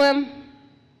Jerusalem,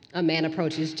 a man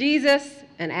approaches Jesus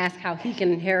and asks how he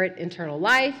can inherit eternal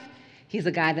life. He's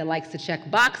a guy that likes to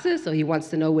check boxes, so he wants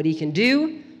to know what he can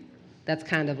do. That's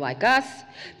kind of like us.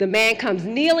 The man comes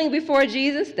kneeling before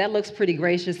Jesus. That looks pretty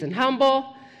gracious and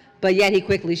humble, but yet he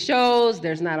quickly shows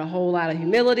there's not a whole lot of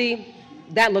humility.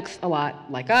 That looks a lot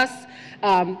like us,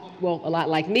 a lot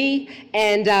like me.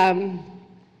 And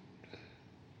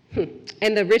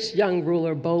the rich young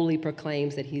ruler boldly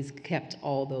proclaims that he's kept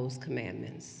all those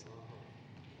commandments.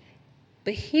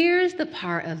 But here's the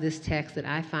part of this text that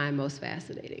I find most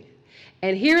fascinating.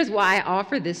 And here's why I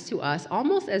offer this to us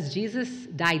almost as Jesus'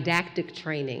 didactic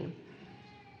training.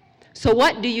 So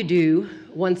what do you do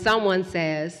when someone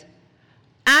says,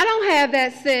 I don't have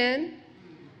that sin.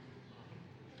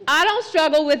 I don't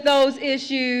struggle with those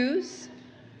issues.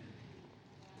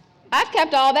 I've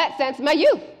kept all that since my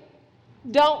youth.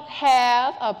 Don't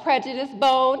have a prejudiced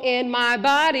bone in my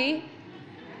body,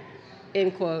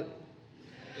 end quote.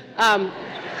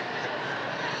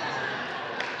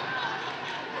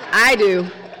 I do.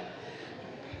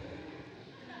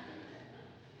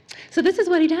 So this is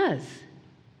what he does.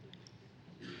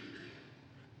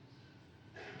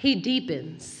 He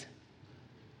deepens,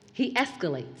 he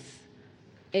escalates,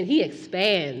 and he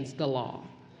expands the law.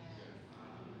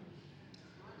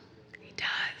 He does.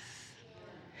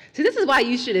 See, this is why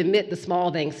you should admit the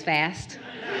small things fast.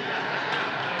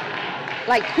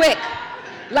 Like quick.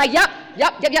 Like, yep,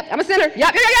 I'm a sinner.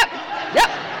 Yep.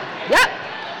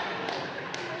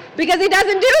 Because he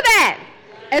doesn't do that.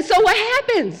 And so what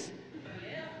happens?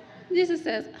 Jesus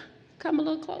says, come a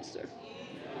little closer.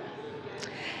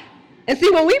 And see,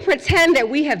 when we pretend that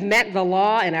we have met the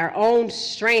law in our own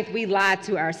strength, we lie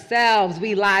to ourselves,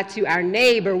 we lie to our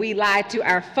neighbor, we lie to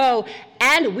our foe,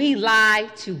 and we lie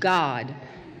to God.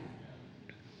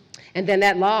 And then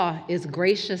that law is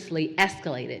graciously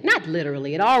escalated. Not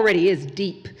literally, it already is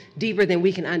deep, deeper than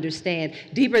we can understand,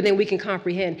 deeper than we can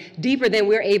comprehend, deeper than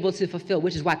we're able to fulfill,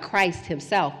 which is why Christ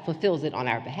himself fulfills it on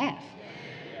our behalf.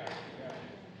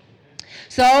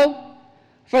 So,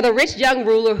 for the rich young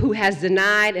ruler who has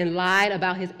denied and lied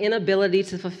about his inability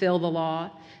to fulfill the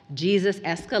law, Jesus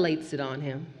escalates it on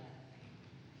him.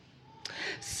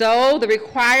 So the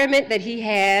requirement that he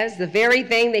has, the very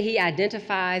thing that he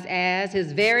identifies as,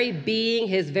 his very being,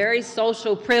 his very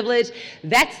social privilege,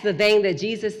 that's the thing that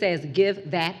Jesus says,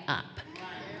 give that up.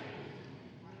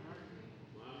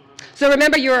 So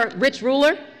remember, you're a rich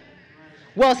ruler?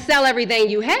 Well, sell everything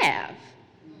you have.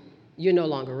 You're no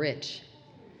longer rich.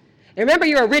 And remember,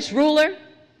 you're a rich ruler?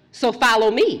 So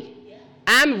follow me.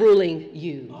 I'm ruling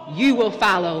you. You will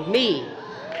follow me.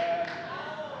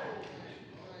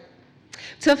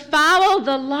 To follow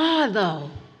the law, though,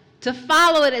 to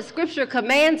follow it as Scripture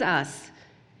commands us,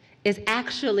 is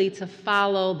actually to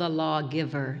follow the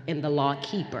lawgiver and the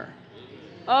lawkeeper.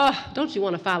 Oh, don't you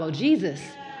want to follow Jesus?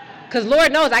 Because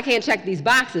Lord knows I can't check these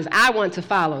boxes. I want to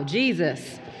follow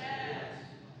Jesus.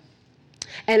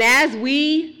 And as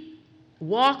we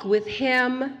walk with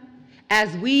him,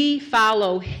 as we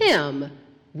follow him,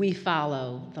 we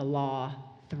follow the law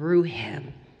through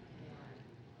him.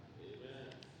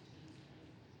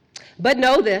 But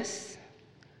know this,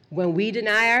 when we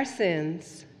deny our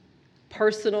sins,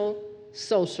 personal,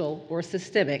 social, or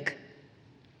systemic,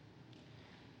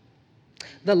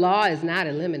 the law is not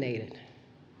eliminated.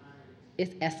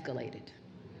 It's escalated.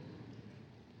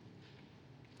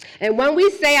 And when we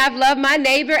say, I've loved my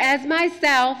neighbor as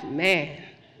myself, man,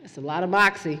 it's a lot of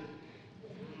moxie.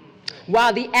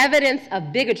 While the evidence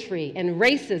of bigotry and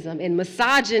racism and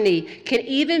misogyny can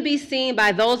even be seen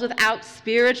by those without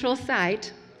spiritual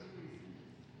sight,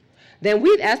 then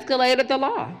we've escalated the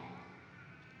law.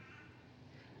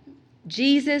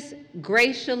 Jesus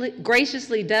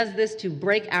graciously does this to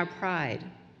break our pride.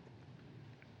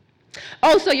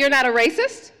 Oh, so you're not a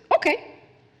racist? Okay.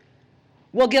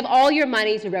 Well, give all your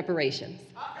money to reparations.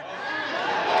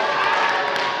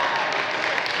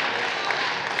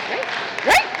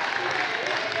 Right?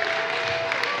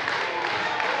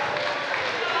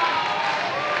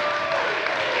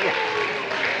 Yeah.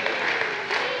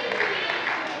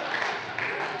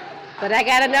 But I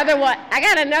got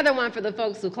another one for the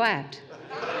folks who clapped.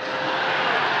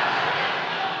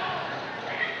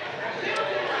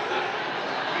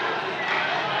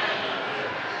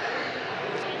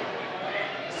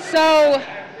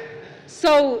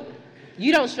 So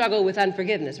you don't struggle with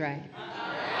unforgiveness, right?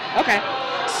 Okay.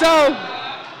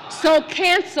 So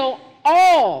cancel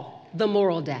all the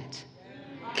moral debt.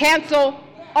 Cancel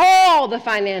all the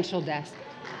financial debt.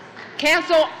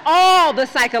 Cancel all the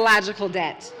psychological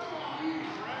debt.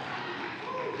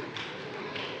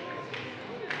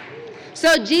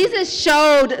 So Jesus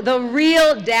showed the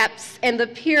real depths and the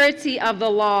purity of the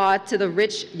law to the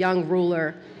rich young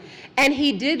ruler. And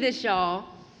he did this, y'all.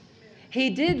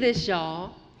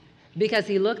 Because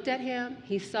he looked at him,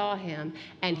 he saw him,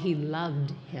 and he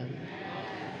loved him.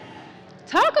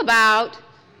 Talk about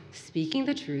speaking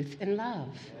the truth in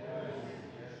love.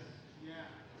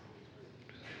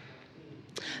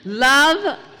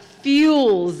 Love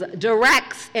fuels,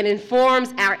 directs, and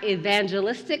informs our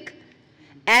evangelistic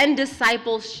and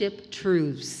discipleship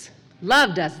truths.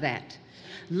 Love does that.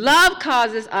 Love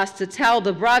causes us to tell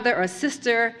the brother or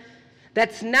sister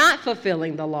that's not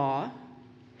fulfilling the law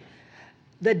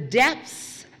the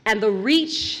depths and the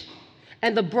reach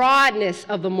and the broadness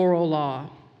of the moral law,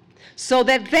 so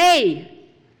that they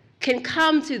can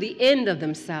come to the end of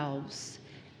themselves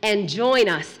and join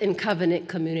us in covenant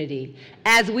community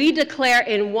as we declare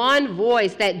in one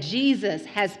voice that Jesus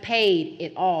has paid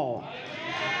it all.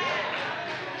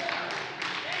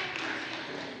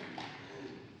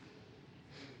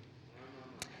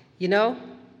 You know,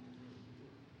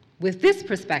 with this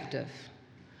perspective,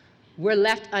 we're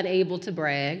left unable to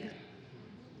brag.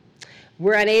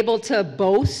 We're unable to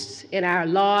boast in our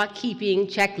law-keeping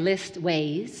checklist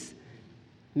ways,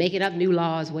 making up new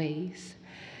laws ways.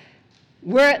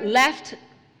 We're left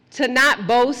to not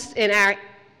boast in our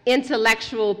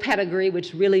intellectual pedigree,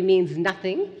 which really means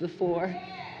nothing before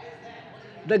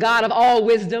the God of all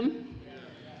wisdom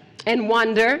and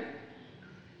wonder.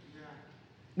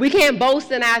 We can't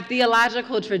boast in our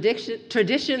theological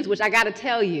traditions, which I got to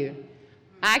tell you,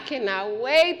 I cannot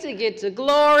wait to get to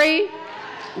glory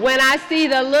when I see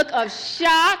the look of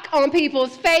shock on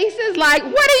people's faces, like,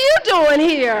 what are you doing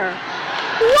here?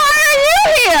 Why are you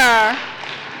here?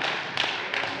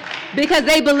 Because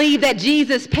they believe that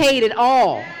Jesus paid it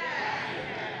all.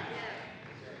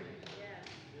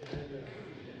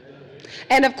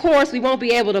 And of course, we won't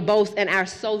be able to boast in our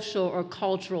social or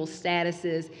cultural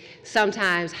statuses,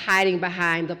 sometimes hiding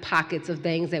behind the pockets of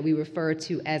things that we refer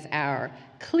to as our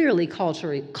clearly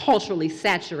culturally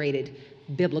saturated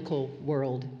biblical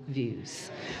world views.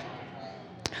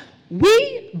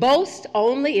 We boast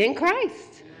only in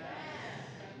Christ,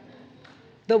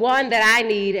 the one that I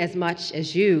need as much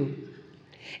as you.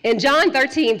 In John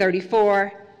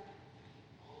 13:34,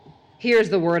 here's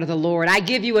the word of the Lord. I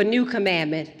give you a new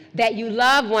commandment, that you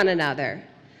love one another.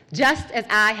 Just as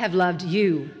I have loved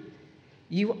you,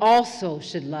 you also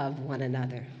should love one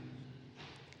another.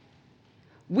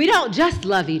 We don't just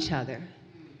love each other.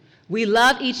 We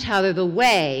love each other the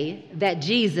way that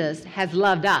Jesus has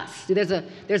loved us.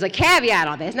 There's a caveat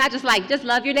on that. It's not just like, just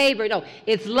love your neighbor. No,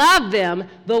 it's love them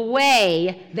the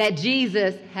way that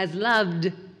Jesus has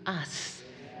loved us.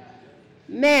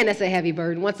 Man, that's a heavy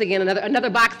burden. Once again, another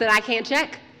box that I can't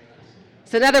check.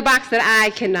 It's another box that I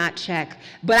cannot check.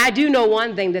 But I do know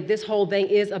one thing, that this whole thing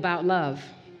is about love.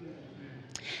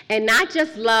 And not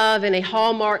just love in a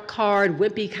Hallmark card,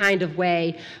 wimpy kind of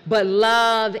way, but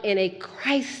love in a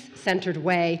Christ-centered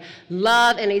way,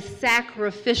 love in a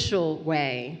sacrificial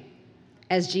way,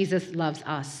 as Jesus loves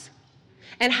us.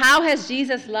 And how has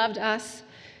Jesus loved us?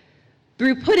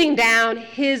 through putting down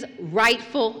his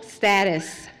rightful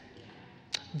status,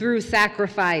 through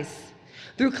sacrifice,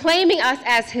 through claiming us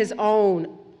as his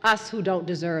own, us who don't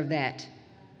deserve that,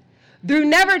 through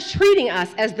never treating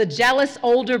us as the jealous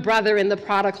older brother in the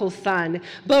prodigal son,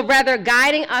 but rather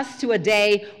guiding us to a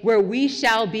day where we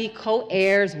shall be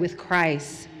co-heirs with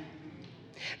Christ.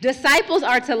 Disciples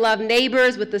are to love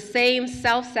neighbors with the same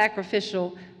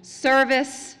self-sacrificial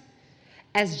service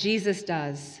as Jesus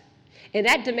does. And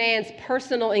that demands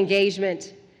personal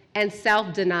engagement and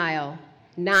self-denial,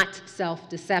 not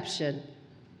self-deception.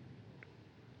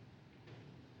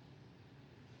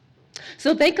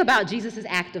 So think about Jesus'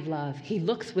 act of love. He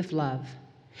looks with love.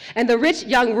 And the rich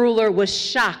young ruler was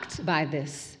shocked by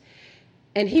this,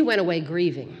 and he went away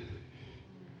grieving.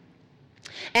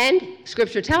 And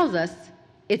Scripture tells us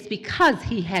it's because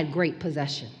he had great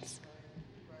possessions.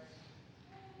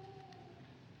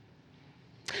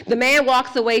 The man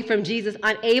walks away from Jesus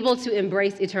unable to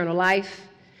embrace eternal life,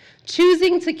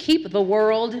 choosing to keep the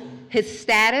world, his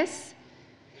status,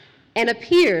 and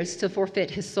appears to forfeit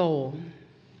his soul.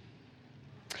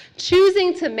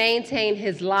 Choosing to maintain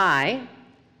his lie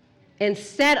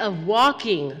instead of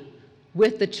walking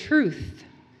with the truth,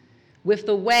 with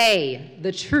the way,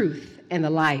 the truth, and the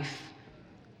life.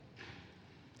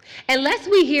 Unless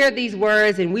we hear these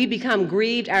words and we become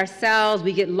grieved ourselves,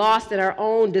 we get lost in our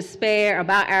own despair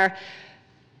about our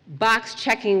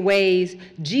box-checking ways,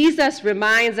 Jesus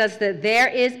reminds us that there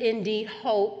is indeed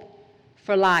hope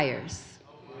for liars.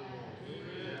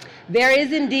 There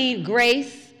is indeed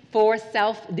grace for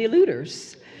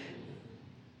self-deluders.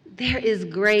 There is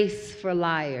grace for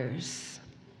liars.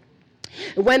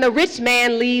 When the rich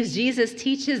man leaves, Jesus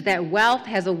teaches that wealth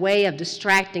has a way of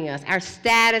distracting us. Our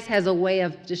status has a way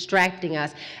of distracting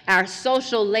us. Our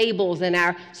social labels and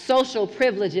our social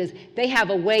privileges, they have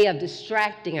a way of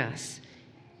distracting us,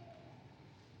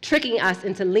 tricking us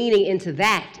into leaning into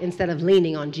that instead of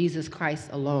leaning on Jesus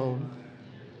Christ alone.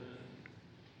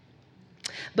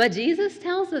 But Jesus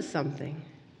tells us something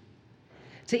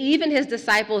to even his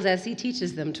disciples as he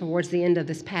teaches them towards the end of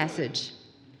this passage.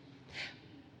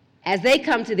 As they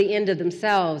come to the end of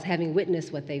themselves, having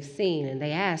witnessed what they've seen, and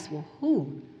they ask, well,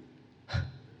 who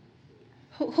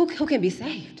can be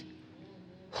saved?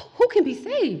 Who can be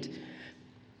saved?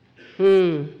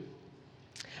 And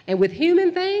with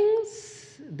human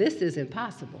things, this is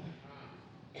impossible,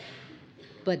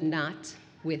 but not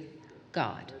with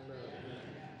God.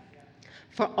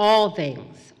 For all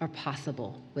things are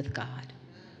possible with God.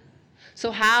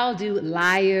 So how do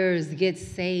liars get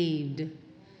saved?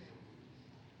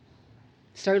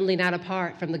 Certainly not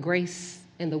apart from the grace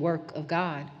and the work of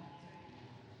God.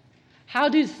 How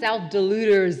do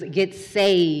self-deluders get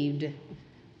saved?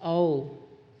 Oh,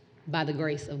 by the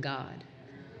grace of God.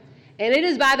 And it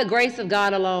is by the grace of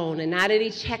God alone, and not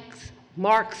any checks,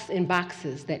 marks, and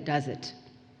boxes that does it.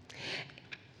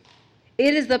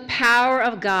 It is the power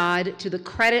of God to the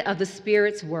credit of the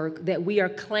Spirit's work that we are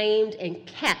claimed and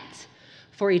kept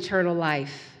for eternal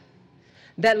life.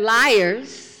 That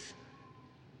liars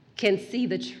can see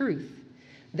the truth,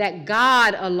 that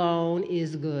God alone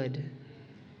is good,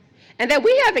 and that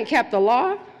we haven't kept the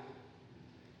law,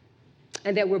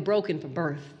 and that we're broken from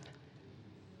birth.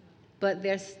 But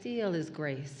there still is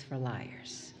grace for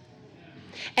liars.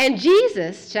 And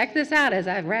Jesus, check this out as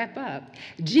I wrap up,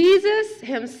 Jesus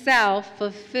himself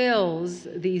fulfills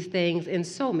these things in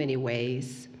so many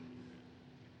ways.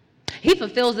 He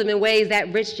fulfills them in ways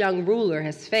that rich young ruler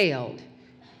has failed.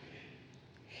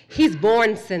 He's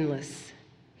born sinless.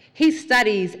 He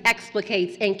studies,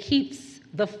 explicates, and keeps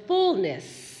the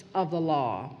fullness of the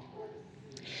law.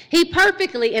 He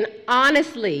perfectly and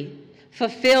honestly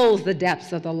fulfills the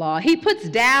depths of the law. He puts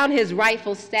down his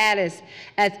rightful status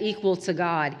as equal to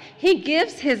God. He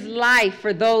gives his life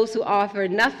for those who offer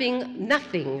nothing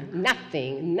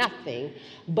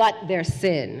but their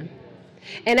sin.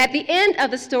 And at the end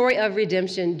of the story of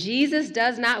redemption, Jesus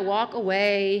does not walk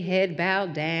away, head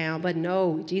bowed down, but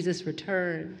no, Jesus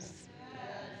returns.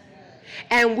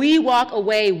 And we walk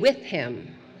away with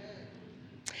him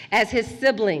as his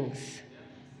siblings,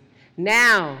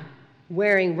 now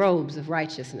wearing robes of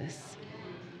righteousness.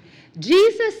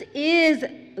 Jesus is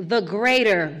the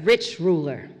greater rich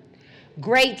ruler,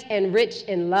 great and rich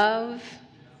in love,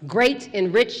 great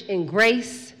and rich in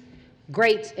grace,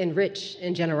 great and rich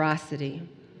in generosity.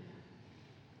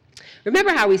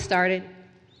 Remember how we started?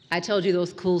 I told you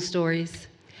those cool stories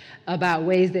about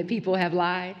ways that people have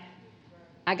lied.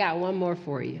 I got one more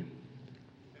for you.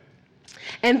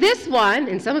 And this one,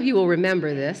 and some of you will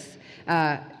remember this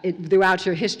throughout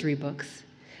your history books,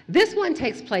 this one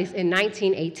takes place in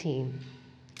 1918.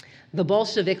 The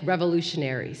Bolshevik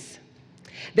revolutionaries.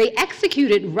 They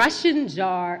executed Russian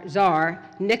Tsar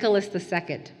Nicholas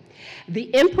II,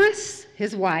 the Empress,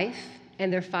 his wife,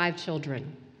 and their 5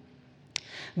 children.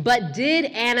 But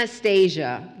did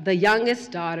Anastasia, the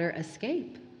youngest daughter,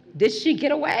 escape? Did she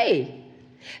get away?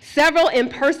 Several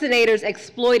impersonators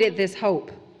exploited this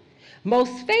hope.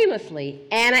 Most famously,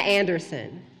 Anna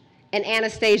Anderson, an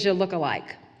Anastasia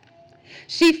look-alike.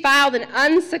 She filed an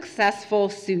unsuccessful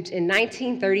suit in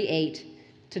 1938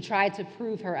 to try to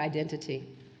prove her identity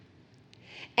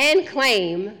and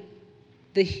claim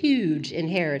the huge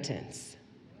inheritance.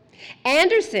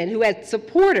 Anderson, who had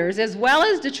supporters as well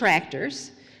as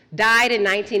detractors, died in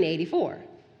 1984.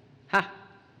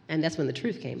 And that's when the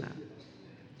truth came out.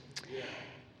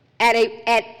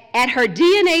 At her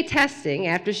DNA testing,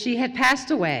 after she had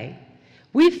passed away,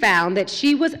 we found that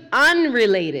she was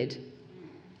unrelated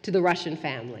to the Russian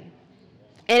family.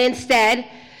 And instead,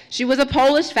 she was a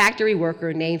Polish factory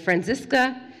worker named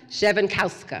Franziska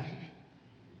Szewankowska.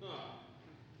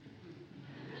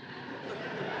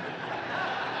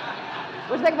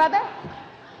 What do you think about that?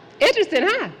 Interesting,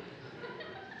 huh?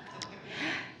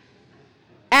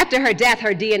 After her death,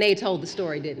 her DNA told the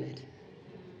story, didn't it?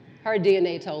 Her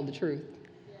DNA told the truth.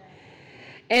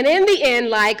 And in the end,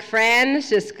 like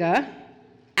Franziska,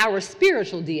 our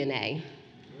spiritual DNA,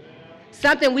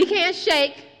 something we can't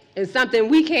shake and something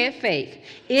we can't fake,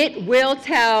 it will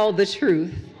tell the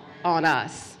truth on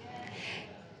us.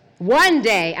 One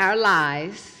day, our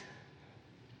lies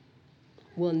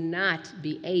will not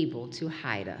be able to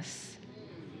hide us.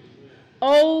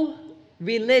 Oh,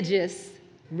 religious,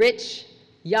 rich,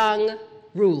 young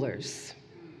rulers.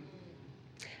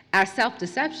 Our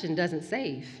self-deception doesn't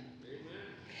save.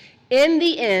 In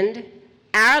the end,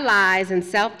 our lies and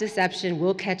self-deception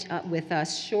will catch up with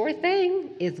us. Sure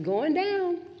thing, it's going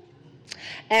down.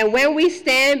 And when we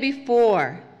stand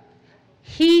before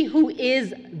He who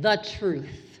is the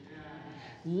truth,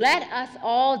 let us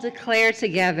all declare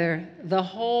together the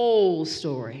whole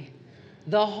story,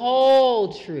 the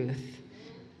whole truth.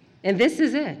 And this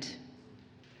is it,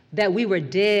 that we were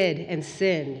dead in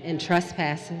sin and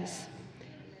trespasses,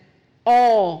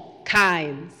 all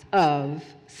kinds of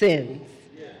sins,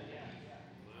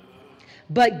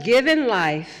 but given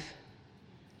life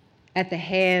at the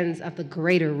hands of the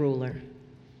greater ruler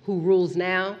who rules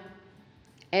now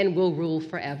and will rule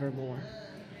forevermore.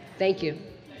 Thank you.